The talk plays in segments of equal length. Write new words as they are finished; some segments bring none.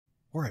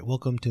All right,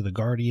 welcome to the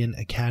Guardian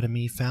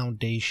Academy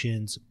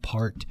Foundations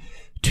Part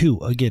 2.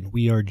 Again,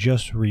 we are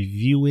just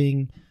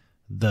reviewing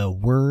the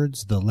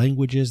words, the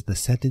languages, the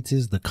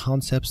sentences, the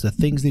concepts, the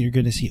things that you're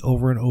going to see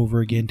over and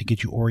over again to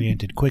get you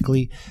oriented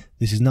quickly.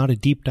 This is not a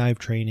deep dive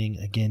training.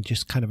 Again,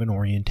 just kind of an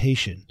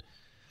orientation.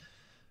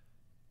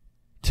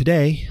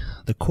 Today,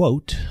 the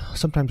quote,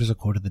 sometimes there's a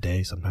quote of the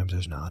day, sometimes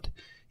there's not,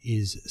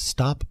 is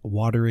 "Stop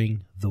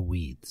watering the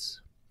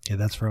weeds." Okay,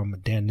 that's from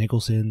Dan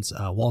Nicholson's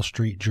Wall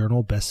Street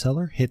Journal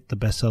bestseller. Hit the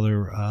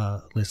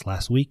bestseller list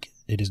last week.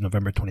 It is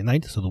November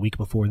 29th, so the week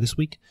before this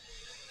week.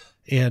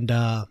 And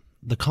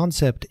the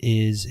concept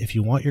is, if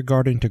you want your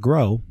garden to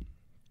grow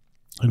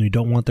and you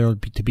don't want there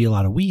to be a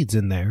lot of weeds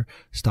in there,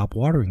 stop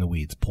watering the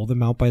weeds. Pull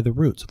them out by the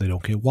roots so they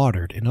don't get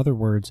watered. In other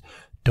words,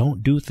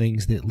 don't do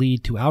things that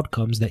lead to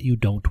outcomes that you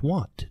don't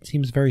want. It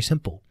seems very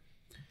simple.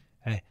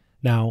 Okay.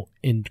 Now,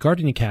 in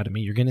Guardian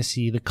Academy, you're going to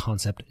see the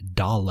concept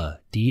DALA,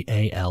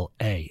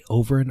 D-A-L-A,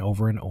 over and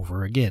over and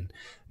over again.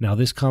 Now,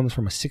 this comes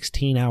from a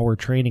 16-hour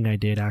training I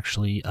did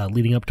actually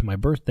leading up to my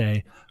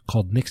birthday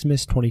called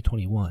Nixmas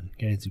 2021.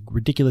 Okay, it's a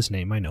ridiculous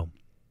name, I know.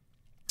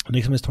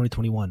 Nixmas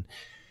 2021.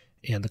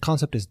 And the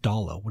concept is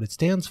DALA. What it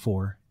stands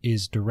for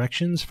is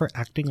Directions for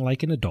Acting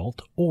Like an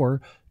Adult,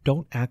 or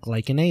Don't Act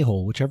Like an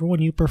A-hole, whichever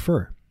one you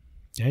prefer.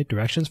 Okay,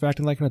 Directions for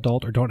Acting Like an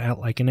Adult or Don't Act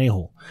Like an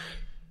A-hole.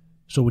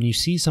 So when you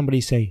see somebody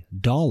say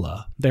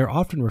DALA, they're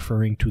often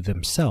referring to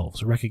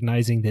themselves,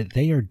 recognizing that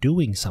they are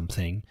doing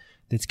something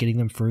that's getting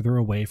them further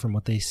away from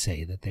what they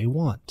say that they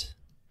want.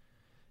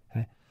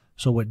 Okay?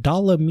 So what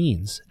DALA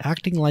means,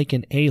 acting like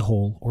an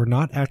a-hole or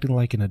not acting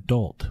like an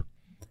adult,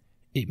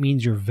 it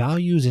means your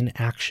values in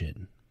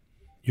action,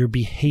 your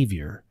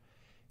behavior,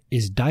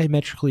 is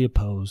diametrically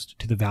opposed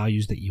to the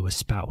values that you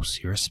espouse,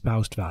 your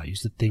espoused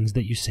values, the things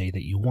that you say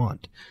that you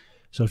want.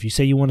 So if you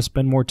say you want to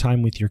spend more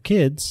time with your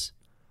kids,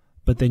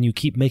 but then you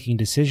keep making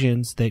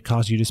decisions that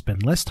cause you to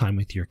spend less time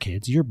with your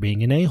kids, you're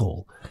being an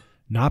a-hole.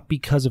 Not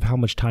because of how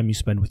much time you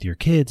spend with your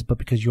kids, but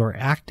because you are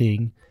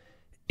acting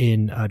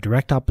in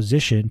direct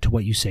opposition to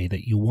what you say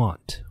that you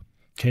want.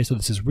 Okay, so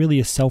this is really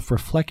a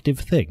self-reflective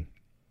thing.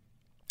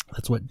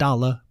 That's what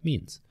DALA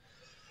means.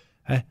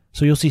 Okay?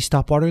 So you'll see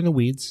stop watering the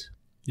weeds.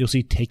 You'll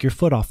see take your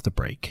foot off the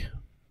brake.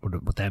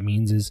 What that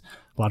means is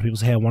a lot of people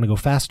say, hey, I want to go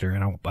faster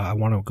and I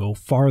want to go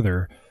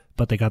farther,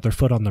 but they got their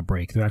foot on the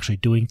brake. They're actually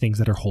doing things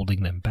that are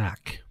holding them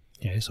back.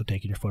 Okay, so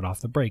taking your foot off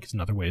the brake is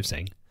another way of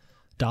saying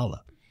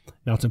DALA.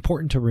 Now, it's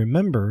important to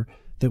remember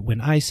that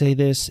when I say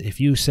this, if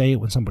you say it,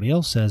 when somebody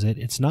else says it,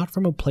 it's not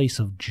from a place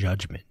of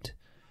judgment.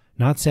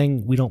 Not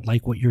saying we don't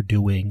like what you're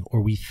doing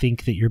or we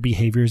think that your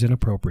behavior is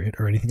inappropriate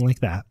or anything like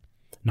that.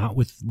 Not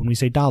when we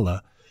say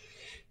DALA.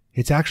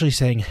 It's actually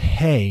saying,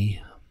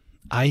 hey,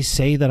 I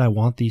say that I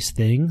want these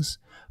things,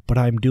 but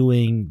I'm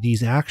doing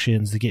these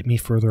actions that get me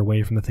further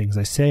away from the things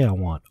I say I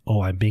want.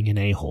 Oh, I'm being an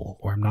a-hole,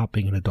 or I'm not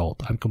being an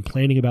adult. I'm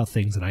complaining about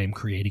things that I am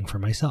creating for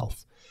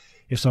myself.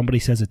 If somebody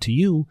says it to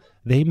you,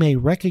 they may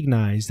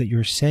recognize that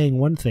you're saying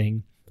one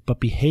thing, but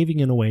behaving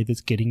in a way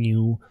that's getting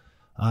you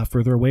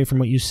further away from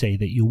what you say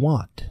that you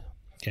want.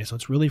 Okay, so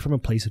it's really from a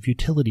place of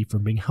utility,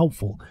 from being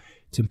helpful.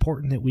 It's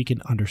important that we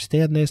can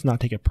understand this,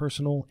 not take it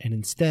personal, and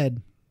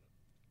instead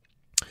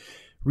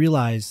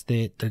realize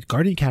that the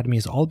Guardian Academy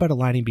is all about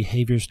aligning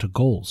behaviors to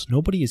goals.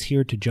 Nobody is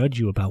here to judge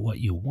you about what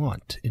you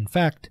want. In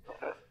fact,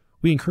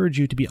 we encourage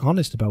you to be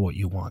honest about what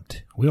you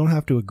want. We don't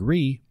have to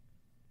agree.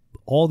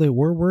 All that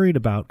we're worried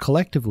about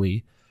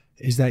collectively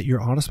is that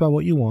you're honest about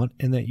what you want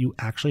and that you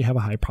actually have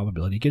a high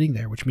probability of getting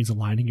there, which means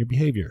aligning your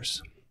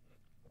behaviors.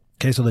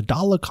 Okay, so the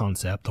DALA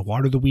concept, the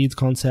water the weeds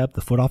concept,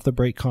 the foot off the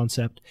brake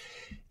concept,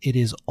 it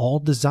is all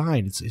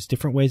designed. It's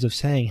different ways of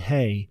saying,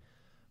 hey,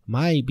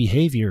 my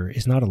behavior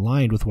is not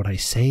aligned with what I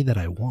say that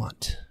I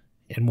want.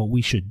 And what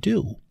we should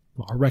do,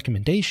 our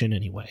recommendation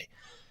anyway,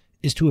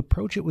 is to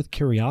approach it with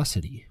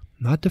curiosity,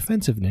 not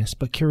defensiveness,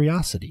 but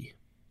curiosity.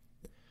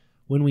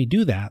 When we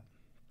do that,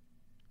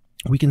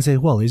 we can say,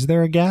 well, is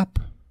there a gap?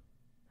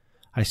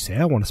 I say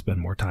I want to spend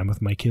more time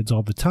with my kids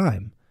all the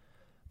time,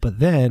 but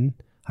then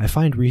I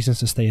find reasons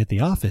to stay at the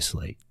office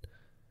late.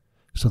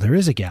 So there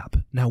is a gap.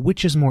 Now,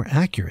 which is more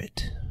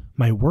accurate?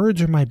 My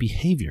words or my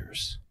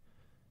behaviors?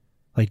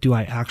 Like, do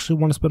I actually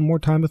want to spend more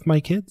time with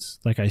my kids,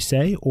 like I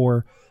say,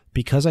 or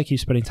because I keep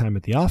spending time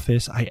at the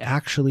office, I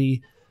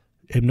actually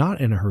am not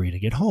in a hurry to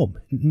get home?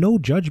 No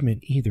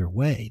judgment either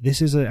way.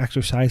 This is an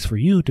exercise for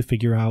you to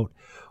figure out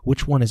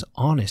which one is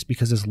honest,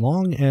 because as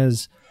long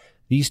as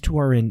these two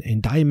are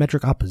in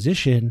diametric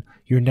opposition,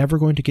 you're never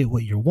going to get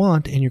what you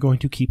want, and you're going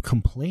to keep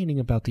complaining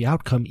about the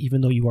outcome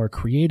even though you are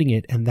creating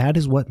it, and that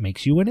is what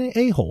makes you an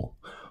a-hole,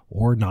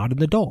 or not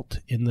an adult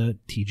in the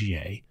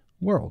TGA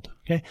world.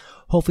 Okay,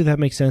 hopefully that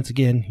makes sense.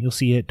 Again, you'll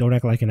see it. Don't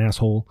act like an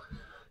asshole.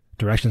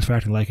 Directions for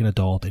acting like an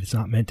adult. It's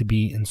not meant to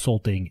be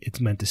insulting.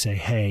 It's meant to say,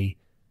 hey,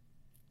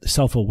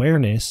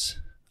 self-awareness,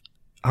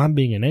 I'm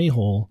being an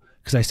a-hole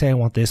because I say I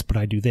want this, but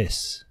I do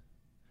this.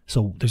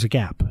 So there's a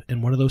gap.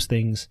 And one of those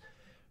things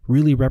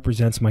really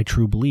represents my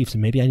true beliefs.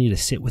 And maybe I need to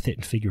sit with it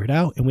and figure it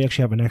out. And we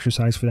actually have an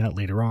exercise for that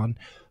later on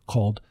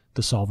called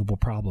the solvable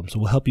problem. So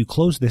we'll help you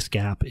close this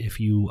gap if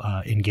you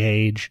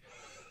engage,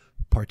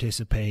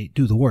 participate,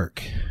 do the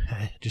work.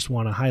 I just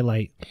want to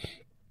highlight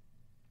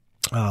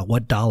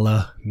what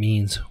DALA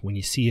means. When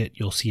you see it,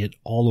 you'll see it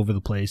all over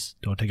the place.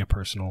 Don't take it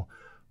personal.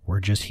 We're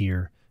just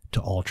here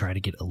to all try to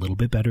get a little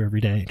bit better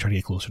every day and try to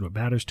get closer to what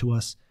matters to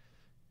us.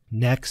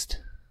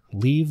 Next,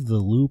 leave the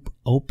loop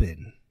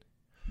open.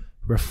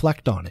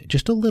 Reflect on it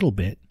just a little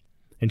bit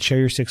and share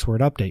your 6-word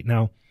update.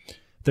 Now,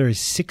 there is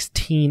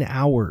 16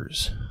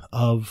 hours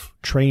of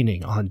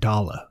training on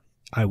DALA.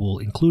 I will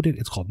include it.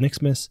 It's called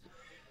Nixmas.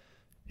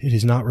 It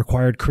is not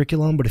required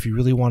curriculum, but if you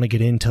really want to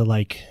get into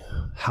like,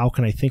 how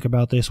can I think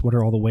about this? What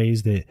are all the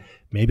ways that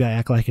maybe I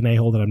act like an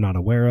a-hole that I'm not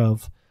aware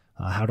of?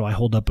 How do I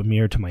hold up a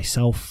mirror to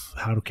myself?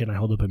 How can I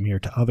hold up a mirror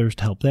to others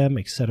to help them,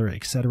 etc.,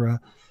 etc.?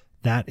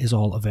 That is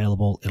all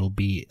available. It'll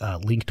be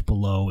linked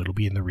below. It'll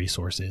be in the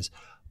resources.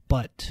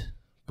 But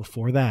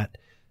before that,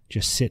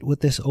 just sit with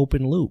this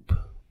open loop.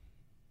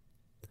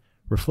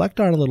 Reflect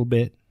on it a little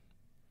bit,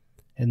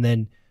 and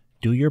then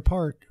do your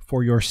part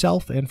for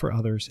yourself and for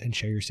others and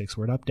share your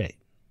 6-word update.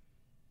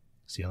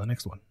 See you on the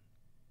next one.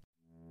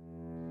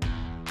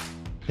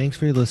 Thanks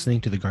for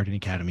listening to the Guardian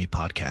Academy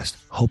podcast.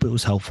 Hope it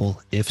was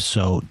helpful. If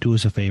so, do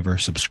us a favor,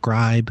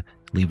 subscribe,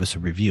 leave us a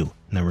review.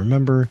 Now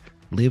remember,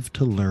 live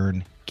to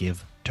learn,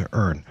 give to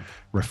earn.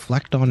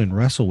 Reflect on and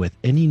wrestle with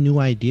any new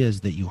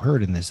ideas that you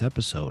heard in this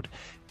episode,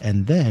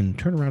 and then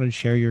turn around and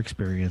share your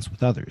experience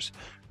with others.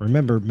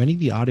 Remember, many of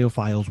the audio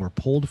files were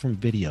pulled from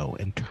video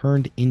and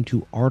turned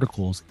into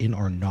articles in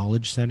our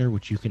Knowledge Center,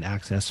 which you can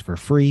access for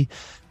free.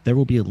 There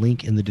will be a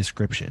link in the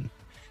description.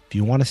 If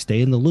you want to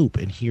stay in the loop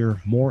and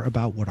hear more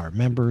about what our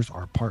members,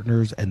 our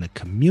partners, and the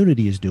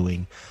community is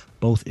doing,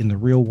 both in the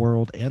real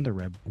world and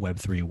the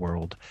Web3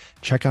 world,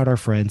 check out our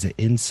friends at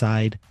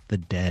Inside the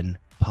Den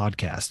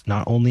podcast.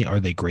 Not only are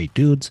they great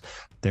dudes,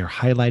 they're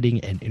highlighting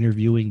and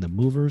interviewing the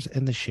movers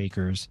and the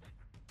shakers,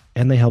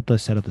 and they helped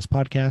us set up this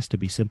podcast to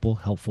be simple,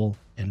 helpful,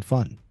 and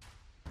fun.